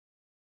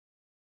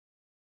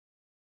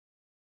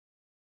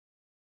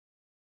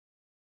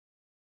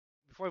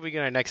Before we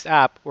get our next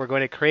app, we're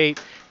going to create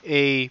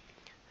a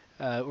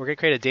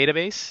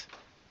database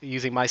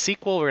using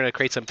MySQL. We're going to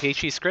create some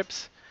PHP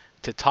scripts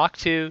to talk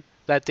to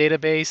that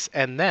database,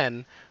 and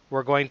then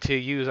we're going to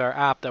use our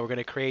app that we're going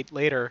to create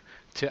later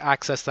to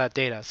access that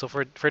data. So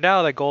for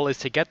now, the goal is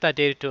to get that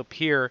data to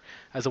appear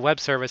as a web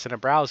service in a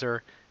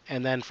browser,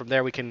 and then from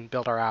there we can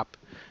build our app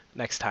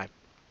next time.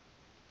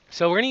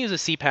 So we're going to use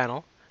a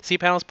cPanel.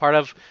 cPanel is part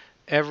of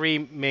every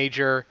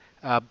major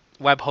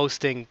web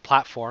hosting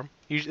platform,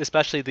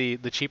 especially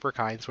the cheaper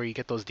kinds where you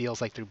get those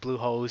deals like through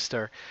Bluehost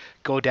or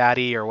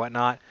GoDaddy or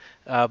whatnot.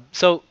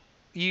 So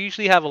you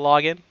usually have a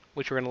login,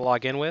 which we're going to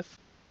log in with.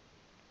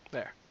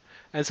 There.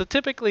 And so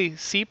typically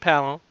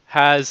cPanel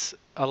has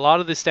a lot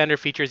of the standard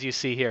features you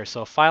see here.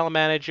 So file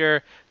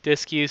manager,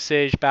 disk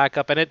usage,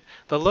 backup, and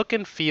the look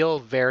and feel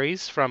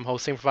varies from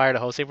hosting provider to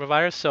hosting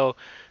provider. So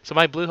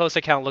my Bluehost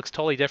account looks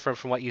totally different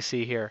from what you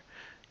see here.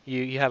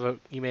 You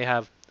may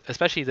have,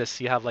 especially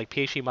this, you have like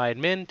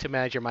phpMyAdmin to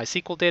manage your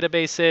MySQL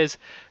databases,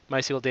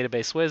 MySQL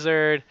Database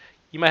Wizard.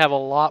 You might have a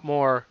lot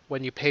more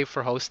when you pay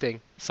for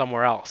hosting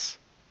somewhere else,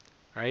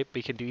 right? But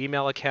you can do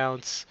email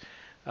accounts,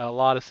 a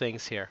lot of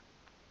things here.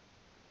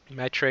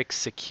 Metrics,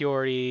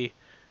 security,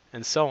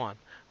 and so on.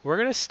 We're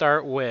going to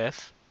start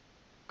with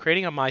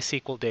creating a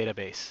MySQL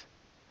database.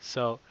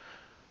 So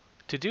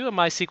to do a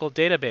MySQL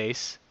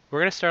database, we're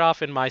going to start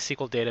off in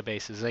MySQL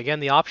databases. And again,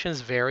 the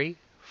options vary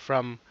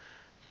from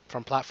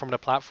platform to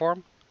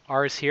platform.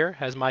 Ours here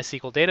has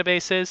MySQL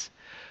databases.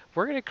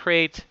 We're going to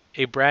create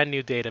a brand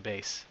new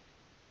database.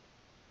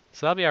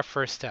 So that'll be our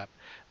first step.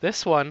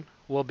 This one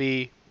will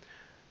be,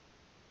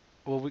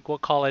 we'll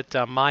call it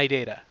My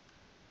Data.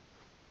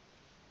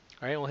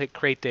 All right, we'll hit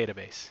Create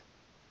Database.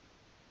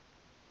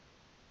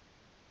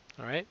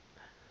 All right,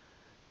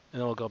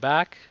 and then we'll go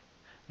back.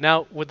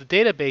 Now, with the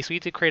database, we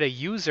need to create a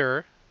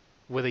user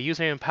with a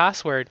username and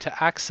password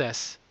to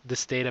access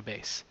this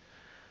database.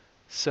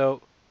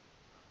 So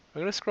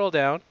we're going to scroll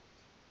down,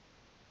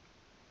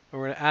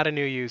 and we're going to add a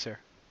new user.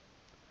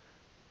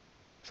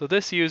 So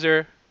this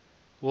user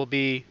will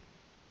be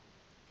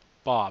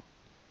Bob,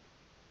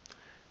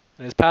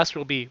 and his password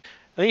will be,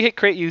 then you hit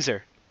Create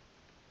User.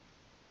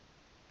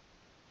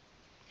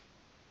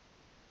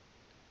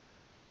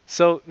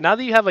 So now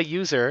that you have a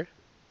user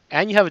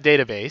and you have a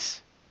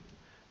database,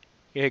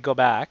 you hit go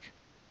back.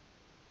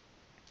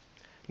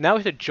 Now we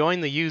have to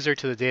join the user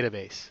to the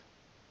database.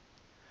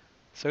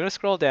 So I'm going to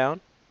scroll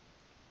down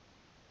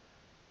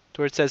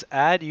to where it says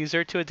Add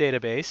User to a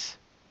Database.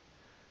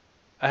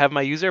 I have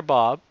my user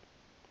Bob.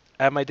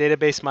 I have my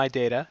database My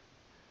Data.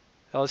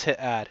 I'll just hit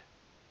Add.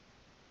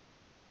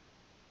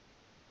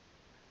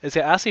 It's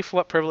going to ask me for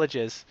what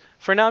privileges.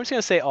 For now, I'm just going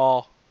to say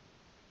All,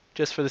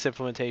 just for this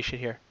implementation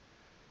here.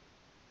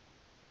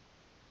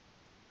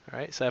 All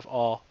right, so I have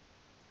All.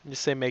 And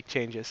just say Make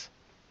Changes.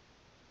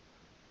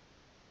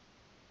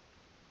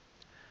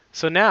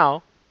 So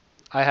now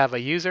I have a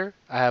user,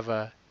 I have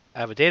a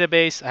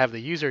database, I have the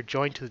user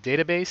joined to the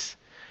database.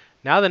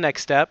 Now the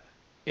next step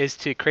is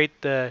to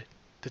create the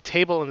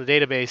table in the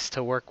database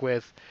to work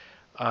with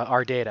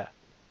our data.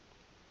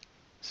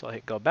 So I'll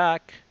hit go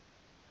back,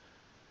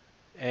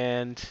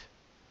 and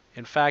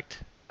in fact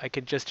I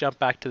can just jump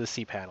back to the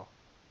cPanel.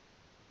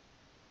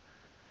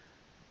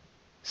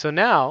 So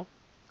now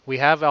we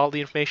have all the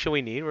information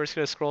we need. We're just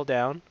going to scroll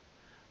down.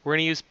 We're going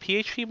to use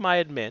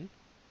phpMyAdmin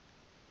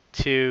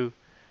to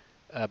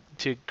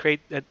create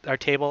our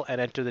table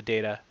and enter the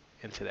data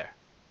into there.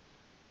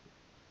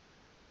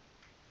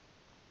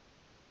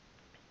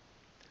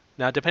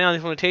 Now, depending on the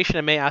implementation,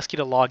 it may ask you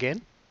to log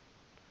in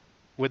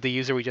with the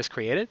user we just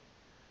created,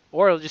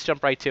 or it'll just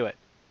jump right to it.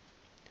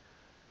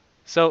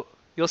 So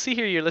you'll see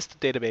here your list of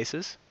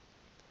databases.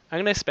 I'm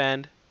going to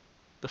expand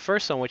the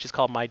first one, which is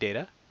called My Data.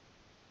 And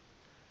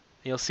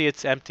you'll see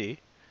it's empty.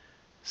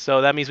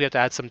 So that means we have to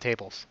add some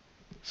tables.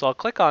 So I'll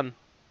click on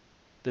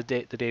the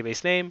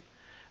database name.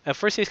 And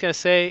first thing it's going to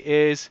say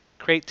is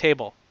create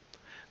table.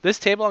 This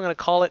table, I'm going to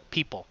call it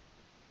people.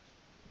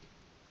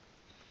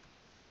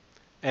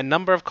 And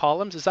number of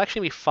columns is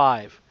actually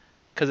 5,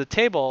 because the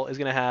table is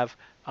going to have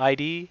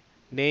ID,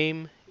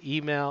 name,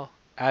 email,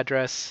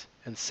 address,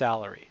 and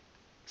salary.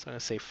 So I'm going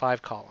to say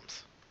 5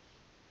 columns.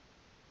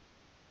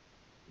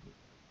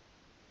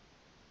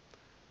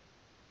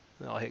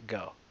 And I'll hit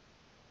go.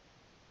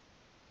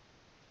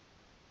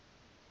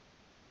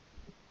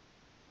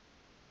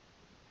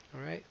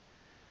 All right.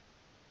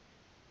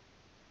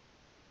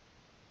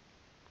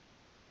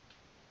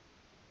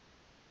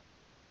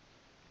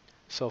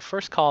 So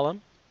first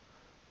column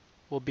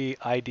will be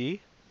ID.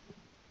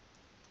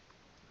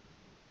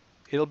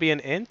 It'll be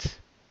an int.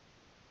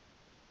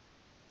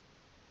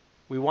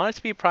 We want it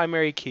to be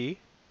primary key,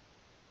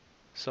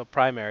 so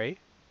primary.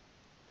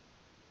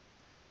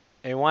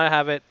 And we want to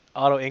have it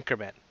auto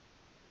increment.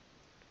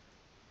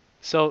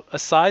 So a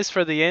size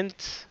for the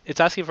int,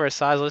 it's asking for a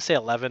size, let's say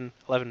 11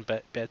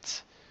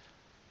 bits,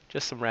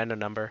 just some random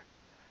number.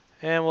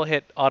 And we'll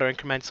hit auto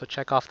increment, so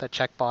check off that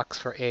checkbox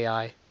for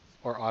AI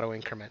or auto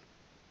increment.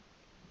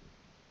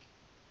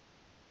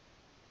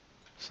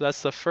 So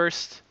that's the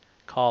first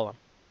column.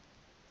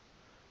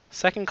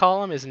 Second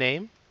column is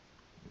name.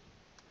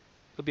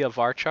 It'll be a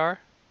varchar.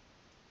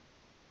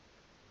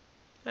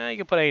 You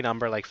can put any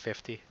number like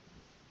 50.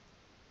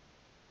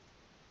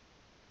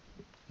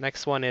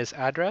 Next one is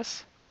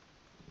address.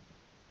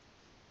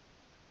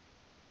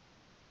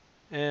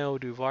 And we'll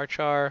do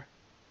varchar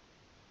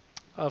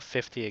of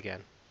 50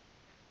 again.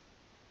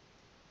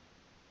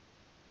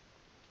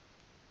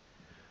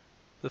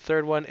 The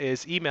third one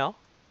is email.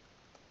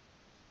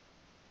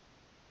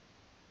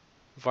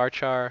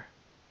 Varchar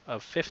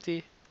of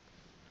 50.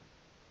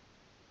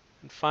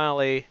 And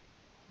finally,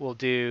 we'll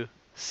do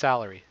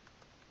salary,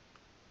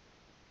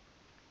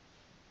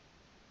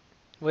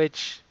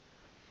 which,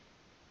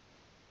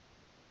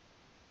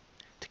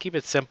 to keep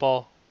it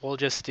simple, we'll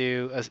just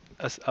do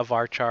a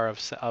varchar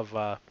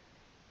of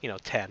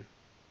 10.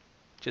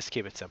 Just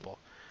keep it simple.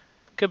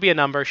 Could be a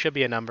number, should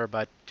be a number,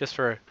 but just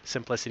for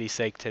simplicity's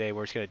sake today,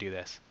 we're just going to do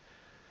this.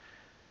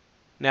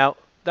 Now,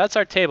 that's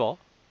our table.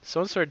 So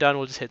once we're done,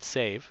 we'll just hit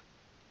save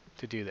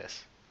to do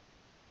this.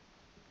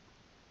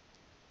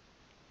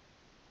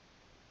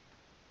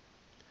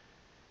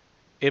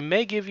 It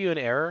may give you an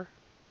error,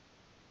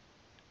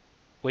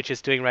 which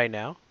it's doing right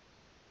now,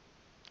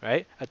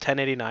 right? A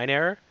 1089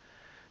 error.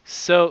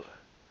 So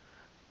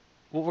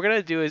what we're going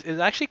to do is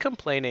actually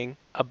complaining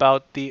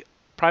about the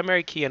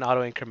primary key and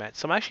auto increment.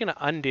 So I'm actually going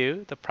to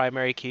undo the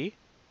primary key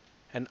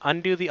and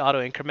undo the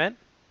auto increment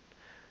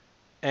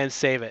and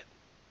save it.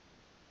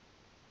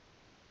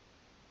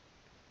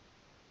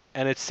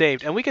 And it's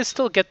saved. And we can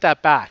still get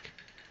that back.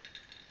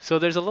 So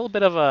there's a little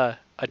bit of a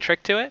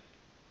trick to it.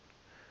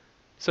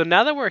 So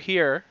now that we're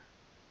here,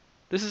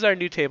 this is our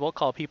new table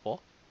called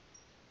people.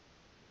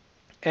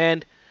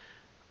 And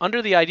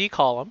under the ID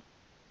column,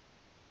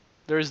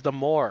 there's the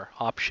more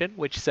option,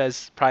 which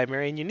says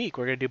primary and unique.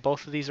 We're going to do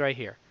both of these right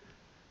here.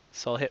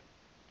 So I'll hit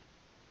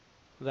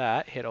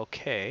that, hit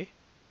OK.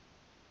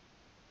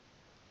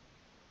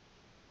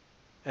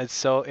 And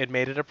so it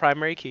made it a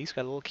primary key. It's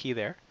got a little key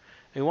there.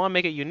 And we want to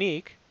make it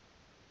unique.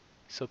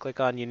 So click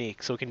on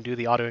unique so we can do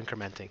the auto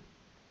incrementing.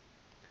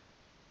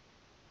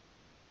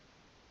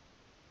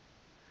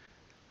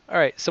 All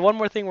right, so one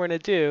more thing we're going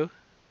to do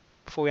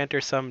before we enter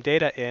some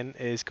data in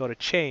is go to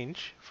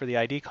change for the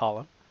ID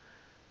column.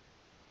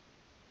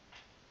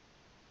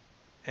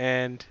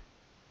 And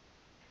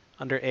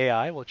under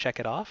AI, we'll check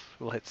it off.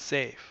 We'll hit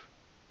save.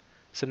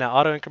 So now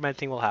auto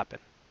incrementing will happen.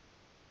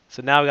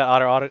 So now we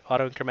got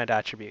auto increment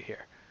attribute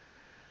here.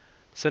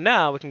 So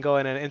now we can go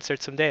in and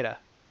insert some data.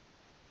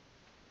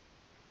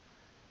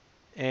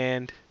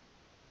 And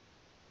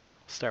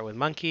start with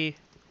monkey.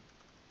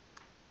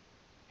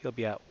 He'll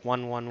be at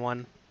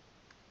 111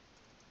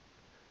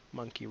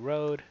 Monkey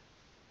Road.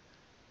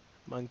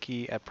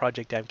 Monkey at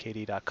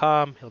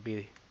projectmkd.com. He'll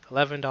be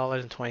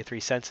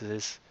 $11.23 is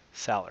his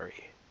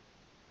salary.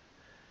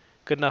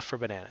 Good enough for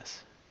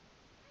bananas.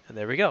 And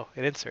there we go.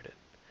 It inserted.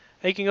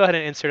 And you can go ahead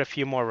and insert a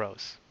few more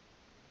rows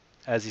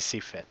as you see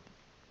fit.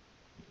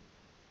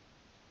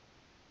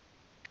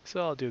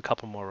 So I'll do a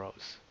couple more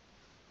rows.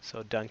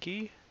 So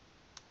donkey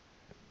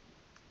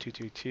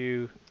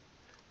 222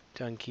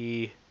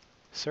 donkey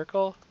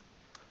circle.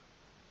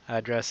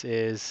 Address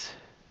is,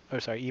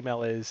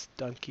 email is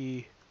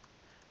donkey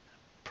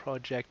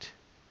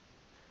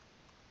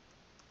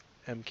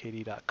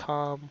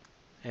projectmkd.com,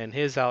 and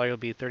his salary will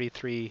be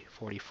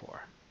 $33.44.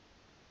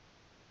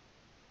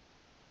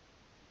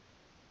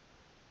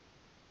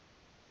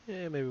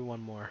 Yeah, maybe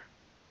one more.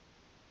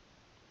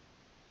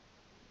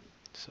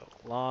 So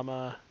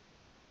llama,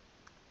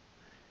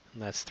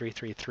 and that's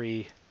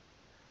 333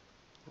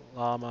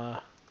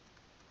 llama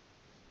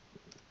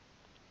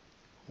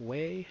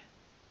way,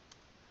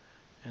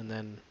 and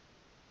then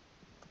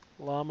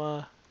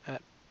llama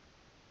at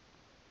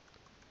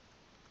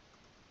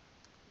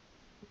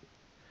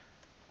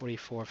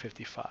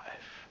 44.55.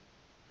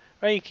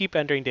 Right, you keep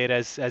entering data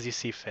as you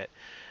see fit.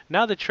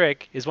 Now the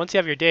trick is once you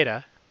have your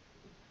data,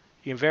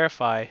 you can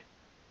verify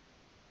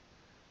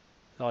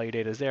that all your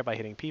data is there by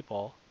hitting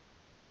people,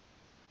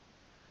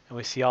 and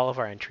we see all of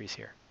our entries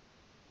here.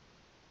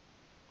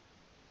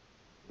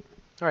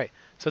 All right,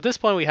 so at this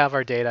point we have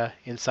our data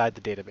inside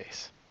the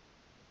database.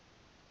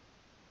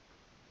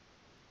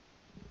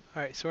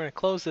 All right, so we're going to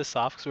close this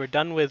off because we're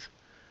done with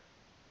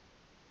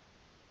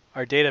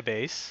our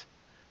database.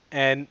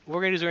 And what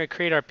we're going to do is we're going to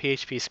create our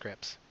PHP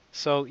scripts.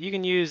 So you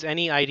can use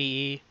any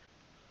IDE.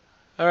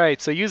 All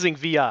right, so using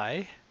VI,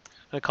 I'm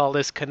going to call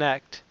this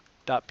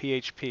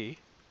connect.php.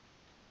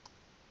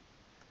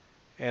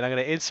 And I'm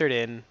going to insert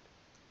in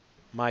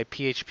my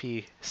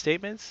PHP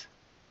statements.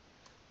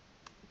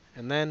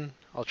 And then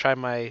I'll try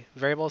my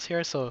variables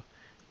here. So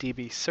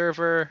db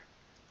server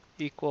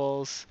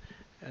equals,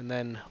 and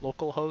then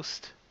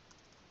localhost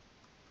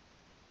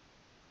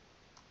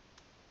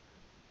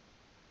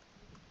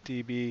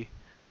db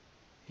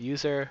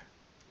user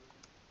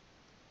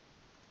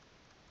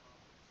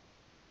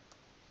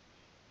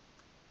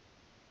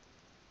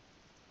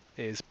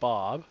is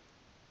Bob.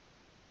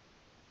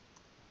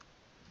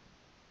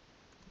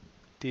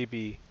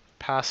 db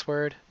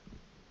password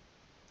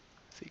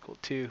is equal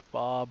to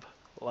Bob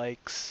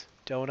likes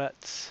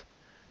donuts.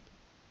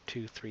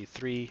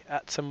 233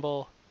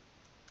 @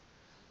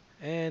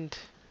 and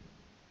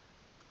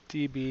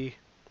db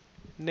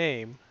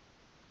name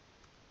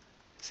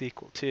is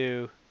equal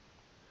to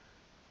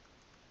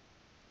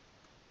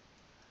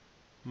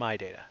my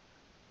data.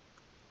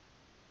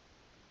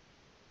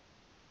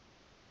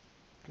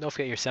 Don't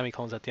forget your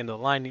semicolons at the end of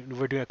the line.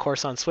 We're doing a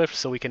course on Swift,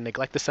 so we can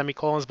neglect the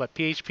semicolons, but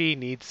PHP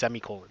needs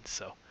semicolons,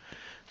 so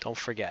don't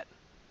forget.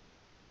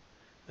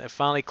 And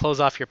finally, close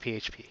off your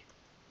PHP.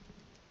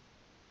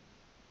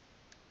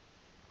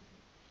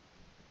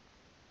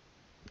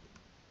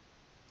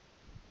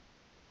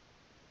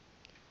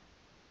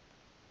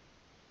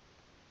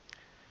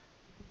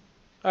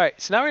 All right,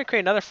 so now we're going to create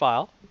another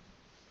file.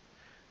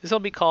 This will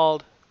be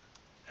called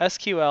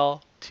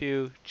SQL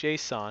to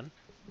JSON.php.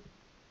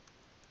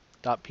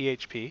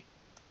 And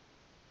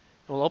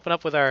we'll open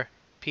up with our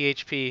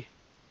PHP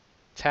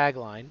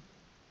tagline.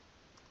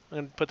 I'm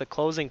going to put the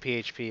closing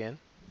PHP in.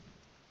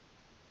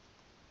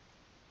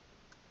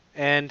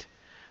 And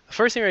the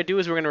first thing we're going to do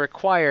is we're going to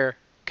require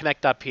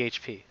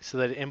connect.php so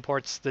that it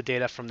imports the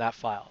data from that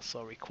file.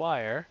 So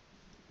require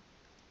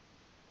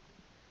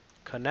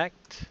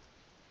connect.php.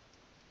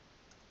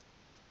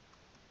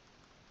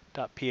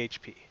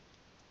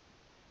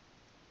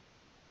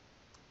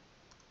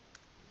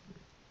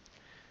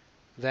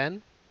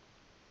 Then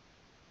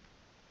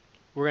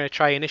we're going to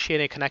try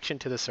initiating a connection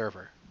to the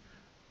server.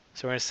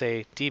 So we're going to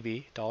say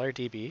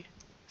 $db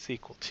is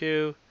equal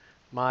to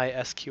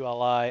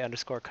MySQLi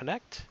underscore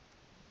connect.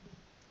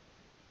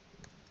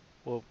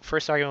 Well,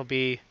 first argument will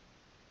be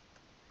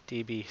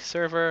db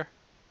server,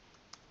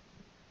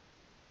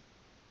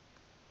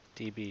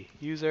 db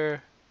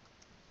user,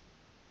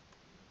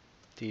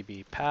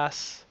 db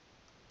pass,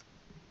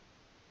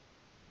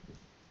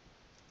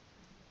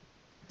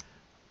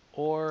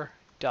 or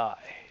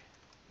die,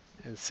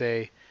 and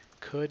say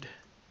could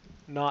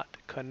not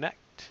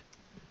connect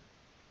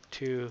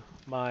to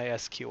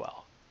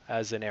MySQL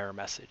as an error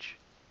message.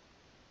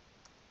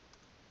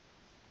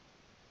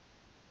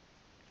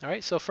 All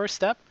right, so first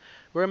step,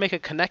 we're going to make a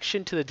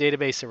connection to the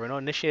database server. We're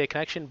going to initiate a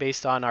connection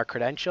based on our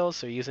credentials,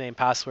 so username,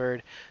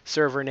 password,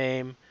 server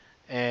name,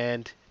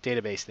 and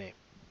database name.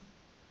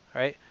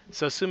 All right,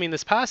 so assuming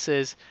this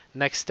passes,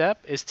 next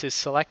step is to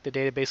select the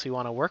database we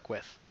want to work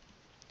with.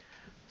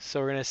 So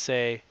we're going to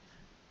say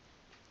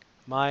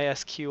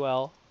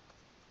MySQLi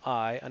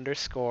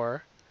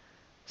underscore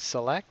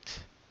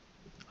select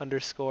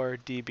underscore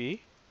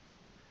db,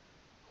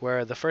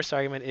 where the first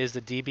argument is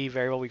the db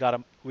variable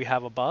we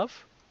have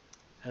above,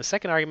 and the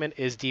second argument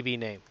is db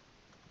name.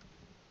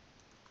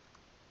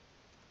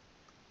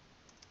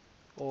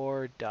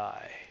 Or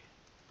die.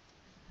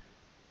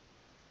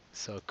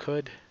 So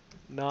could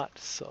not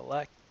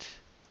select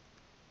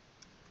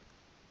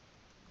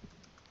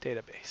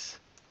database.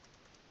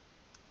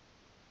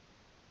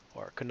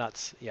 Or could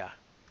not, yeah.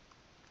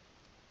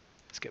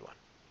 That's a good one.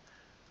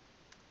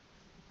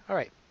 All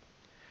right.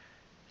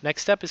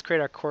 Next step is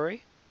create our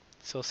query.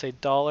 So say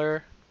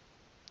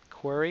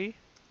 $query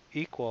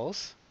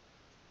equals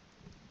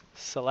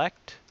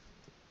select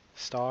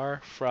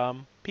star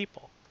from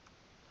people.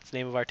 That's the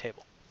name of our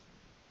table.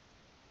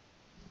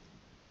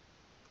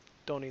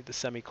 Don't need the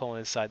semicolon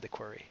inside the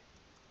query.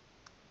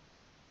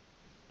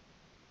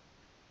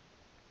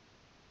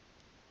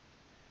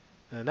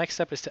 And the next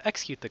step is to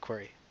execute the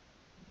query.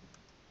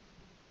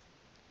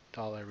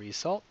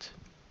 $result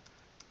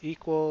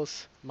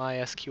equals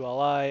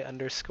MySQLi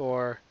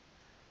underscore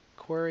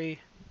query,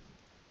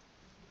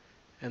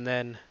 and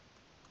then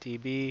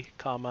db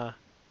comma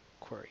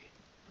query.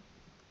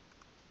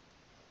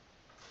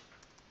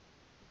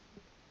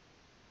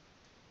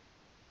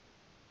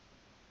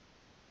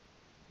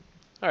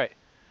 All right.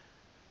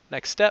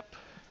 Next step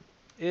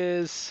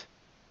is,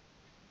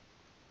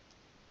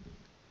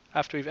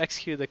 after we've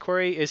executed the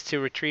query, is to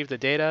retrieve the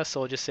data.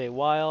 So we'll just say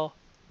while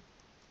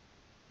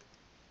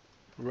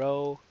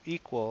row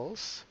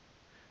equals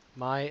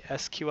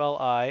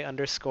MySQLi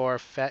underscore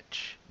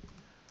fetch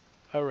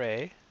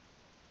array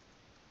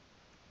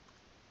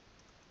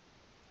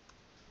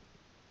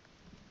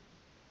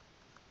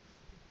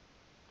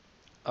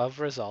of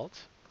result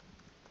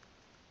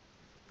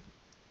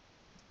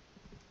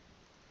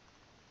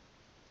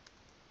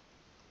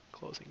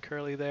closing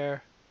curly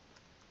there.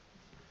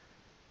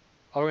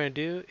 All we're going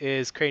to do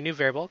is create a new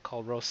variable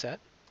called row set.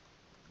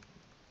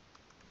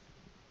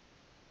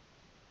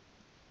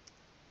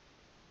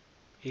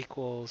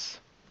 Equals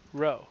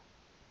row.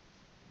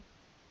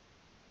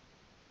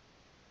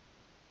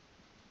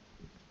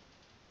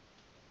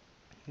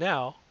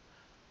 Now,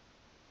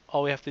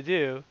 all we have to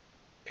do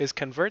is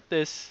convert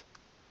this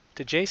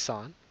to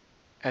JSON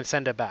and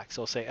send it back.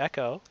 So we'll say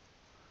echo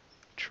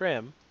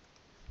trim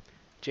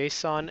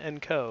JSON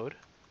encode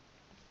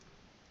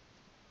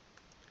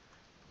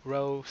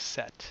row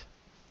set.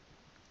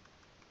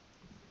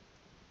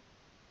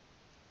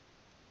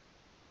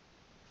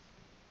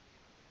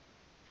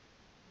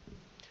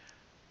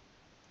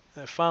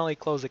 And finally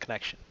close the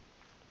connection.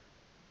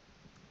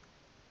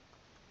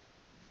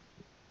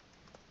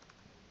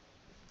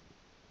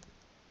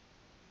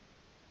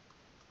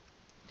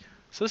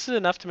 So this is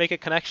enough to make a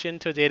connection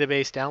to a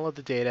database, download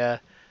the data,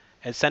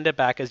 and send it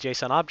back as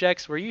JSON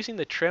objects. We're using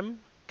the trim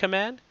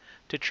command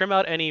to trim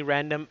out any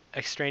random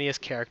extraneous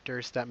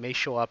characters that may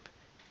show up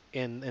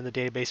in the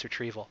database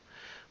retrieval.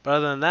 But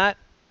other than that,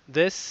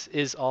 this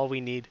is all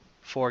we need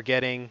for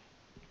getting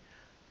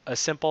a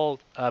simple,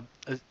 to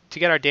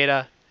get our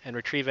data and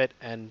retrieve it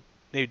and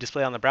maybe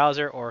display it on the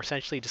browser or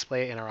essentially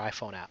display it in our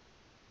iPhone app.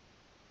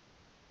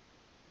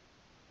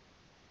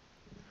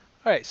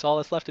 All right, so all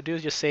that's left to do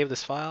is just save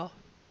this file.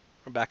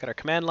 We're back at our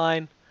command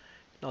line,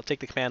 and I'll take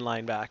the command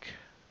line back.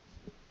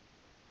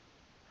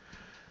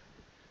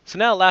 So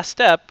now last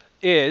step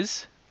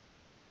is,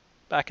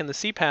 back in the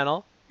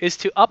CPanel, is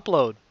to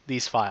upload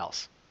these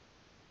files.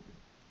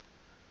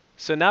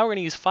 So now we're going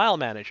to use File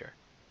Manager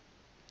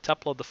to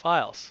upload the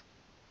files.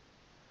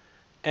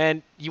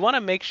 And you want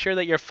to make sure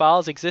that your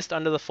files exist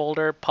under the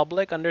folder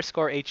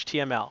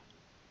public_HTML.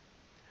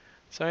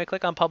 So I'm going to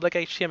click on public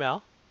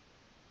HTML.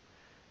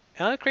 And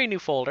I'm going to create a new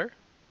folder.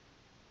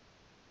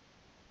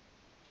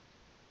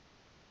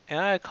 And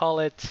I call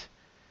it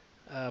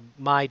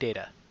My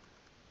Data.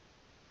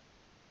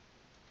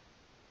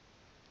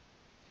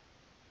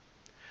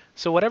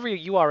 So whatever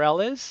your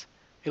URL is,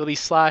 it'll be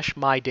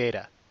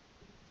 /mydata.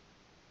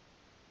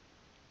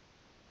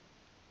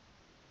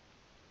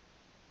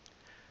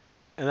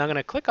 And I'm going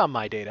to click on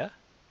My Data,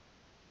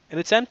 and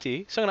it's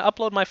empty, so I'm going to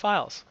upload my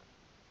files.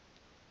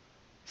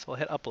 So we'll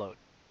hit Upload.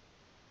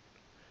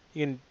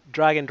 You can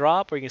drag and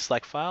drop, or you can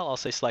select File. I'll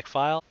say Select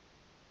File,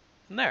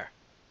 and there.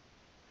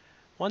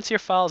 Once your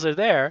files are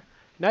there,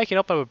 now you can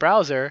open up a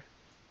browser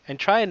and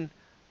try and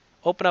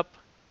open up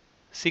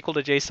SQL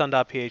to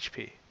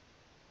JSON.php.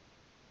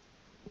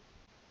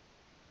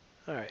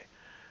 All right,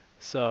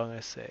 so I'm going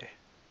to say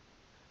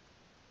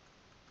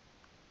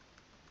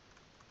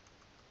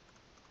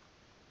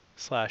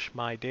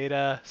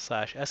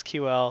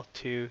 /mydata/SQL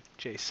to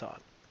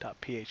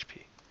JSON.php.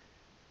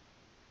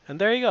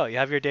 And there you go, you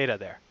have your data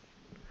there.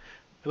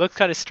 It looks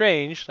kind of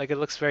strange, like it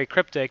looks very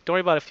cryptic. Don't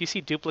worry about it. If you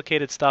see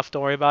duplicated stuff,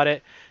 don't worry about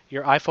it.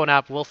 Your iPhone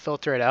app will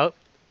filter it out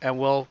and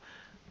will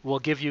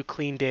give you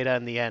clean data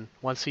in the end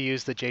once you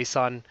use the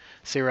JSON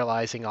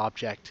serializing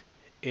object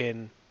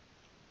in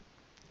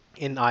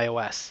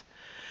iOS.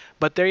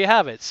 But there you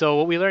have it. So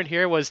what we learned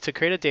here was to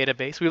create a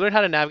database. We learned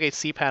how to navigate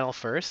cPanel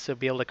first to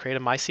be able to create a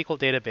MySQL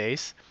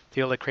database, to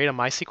be able to create a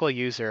MySQL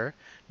user,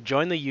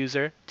 join the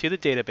user to the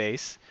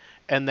database,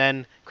 and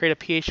then create a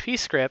PHP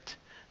script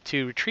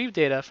to retrieve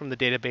data from the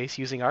database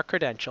using our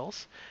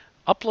credentials,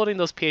 uploading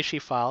those PHP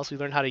files. We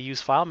learned how to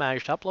use File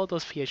Manager to upload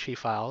those PHP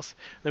files.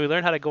 Then we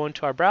learned how to go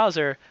into our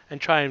browser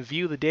and try and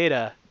view the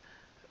data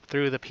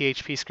through the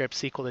PHP script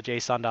SQL to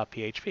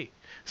JSON.php.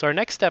 So our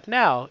next step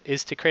now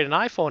is to create an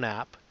iPhone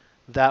app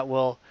that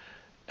will,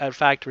 in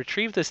fact,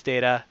 retrieve this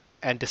data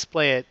and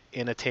display it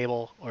in a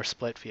table or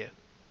split view.